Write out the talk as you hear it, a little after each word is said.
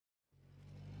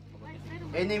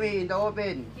Enemy in the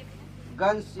open.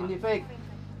 Guns in effect.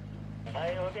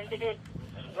 I authenticate.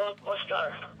 Golf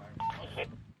Oscar.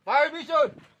 Fire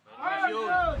mission! Fire mission!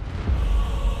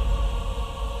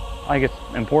 I think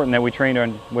it's important that we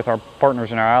train with our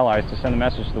partners and our allies to send a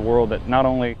message to the world that not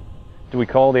only do we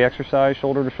call the exercise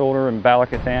shoulder to shoulder in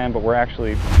Balikatan, but we're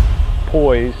actually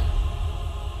poised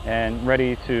and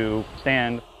ready to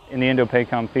stand in the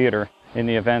Indo-PACOM theater in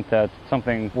the event that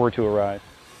something were to arise.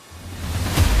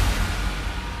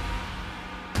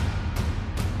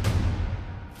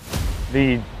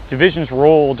 The division's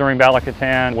role during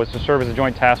Balikatan was to serve as a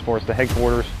joint task force, the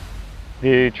headquarters.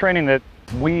 The training that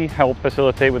we helped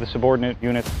facilitate with the subordinate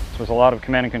units was a lot of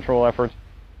command and control efforts,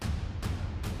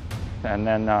 and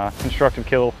then constructive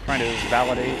kill, trying to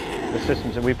validate the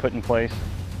systems that we put in place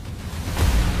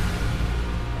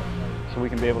so we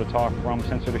can be able to talk from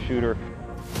sensor to shooter,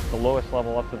 the lowest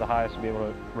level up to the highest, to be able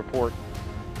to report,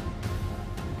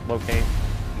 locate,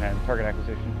 and then target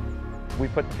acquisition. We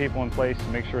put the people in place to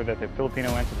make sure that the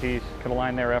Filipino entities could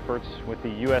align their efforts with the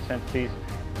U.S. entities.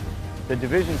 The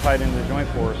division tied into the joint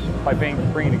force by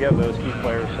bringing together those key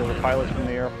players, so the pilots from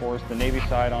the Air Force, the Navy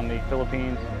side on the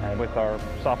Philippines, and with our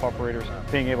SOF operators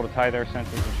being able to tie their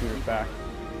sensors and shooters back.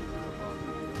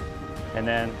 And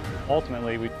then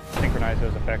ultimately we synchronize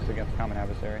those effects against a common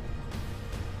adversary.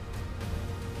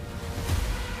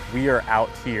 We are out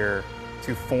here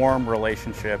to form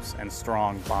relationships and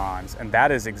strong bonds, and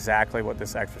that is exactly what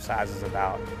this exercise is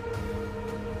about.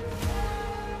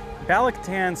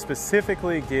 Balikatan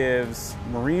specifically gives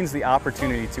Marines the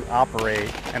opportunity to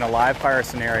operate in a live-fire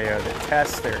scenario that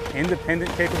tests their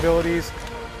independent capabilities,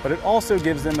 but it also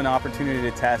gives them an opportunity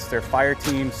to test their fire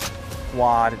team,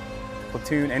 squad,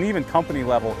 platoon, and even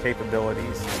company-level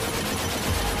capabilities.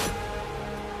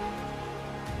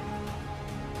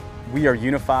 We are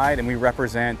unified and we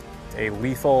represent a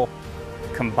lethal,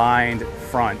 combined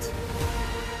front.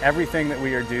 Everything that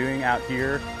we are doing out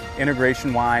here,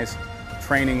 integration-wise,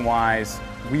 training-wise,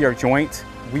 we are joint,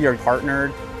 we are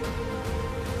partnered,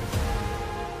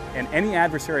 and any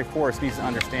adversary force needs to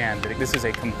understand that this is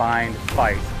a combined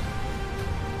fight.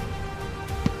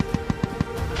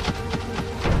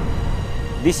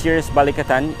 This year's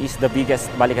Balikatan is the biggest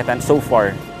Balikatan so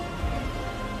far.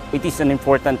 It is an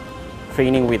important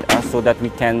training with us so that we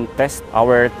can test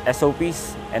our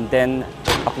SOPs and then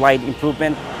apply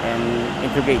improvement and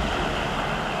integrate.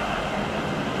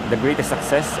 The greatest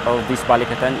success of this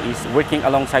Balikatan is working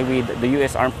alongside with the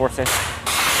U.S. Armed Forces.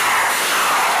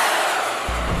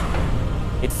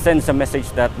 It sends a message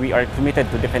that we are committed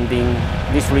to defending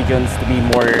these regions to be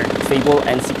more stable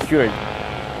and secured.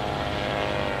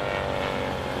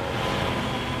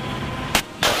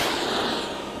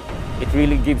 It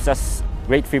really gives us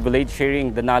great privilege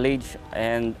sharing the knowledge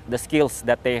and the skills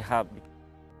that they have.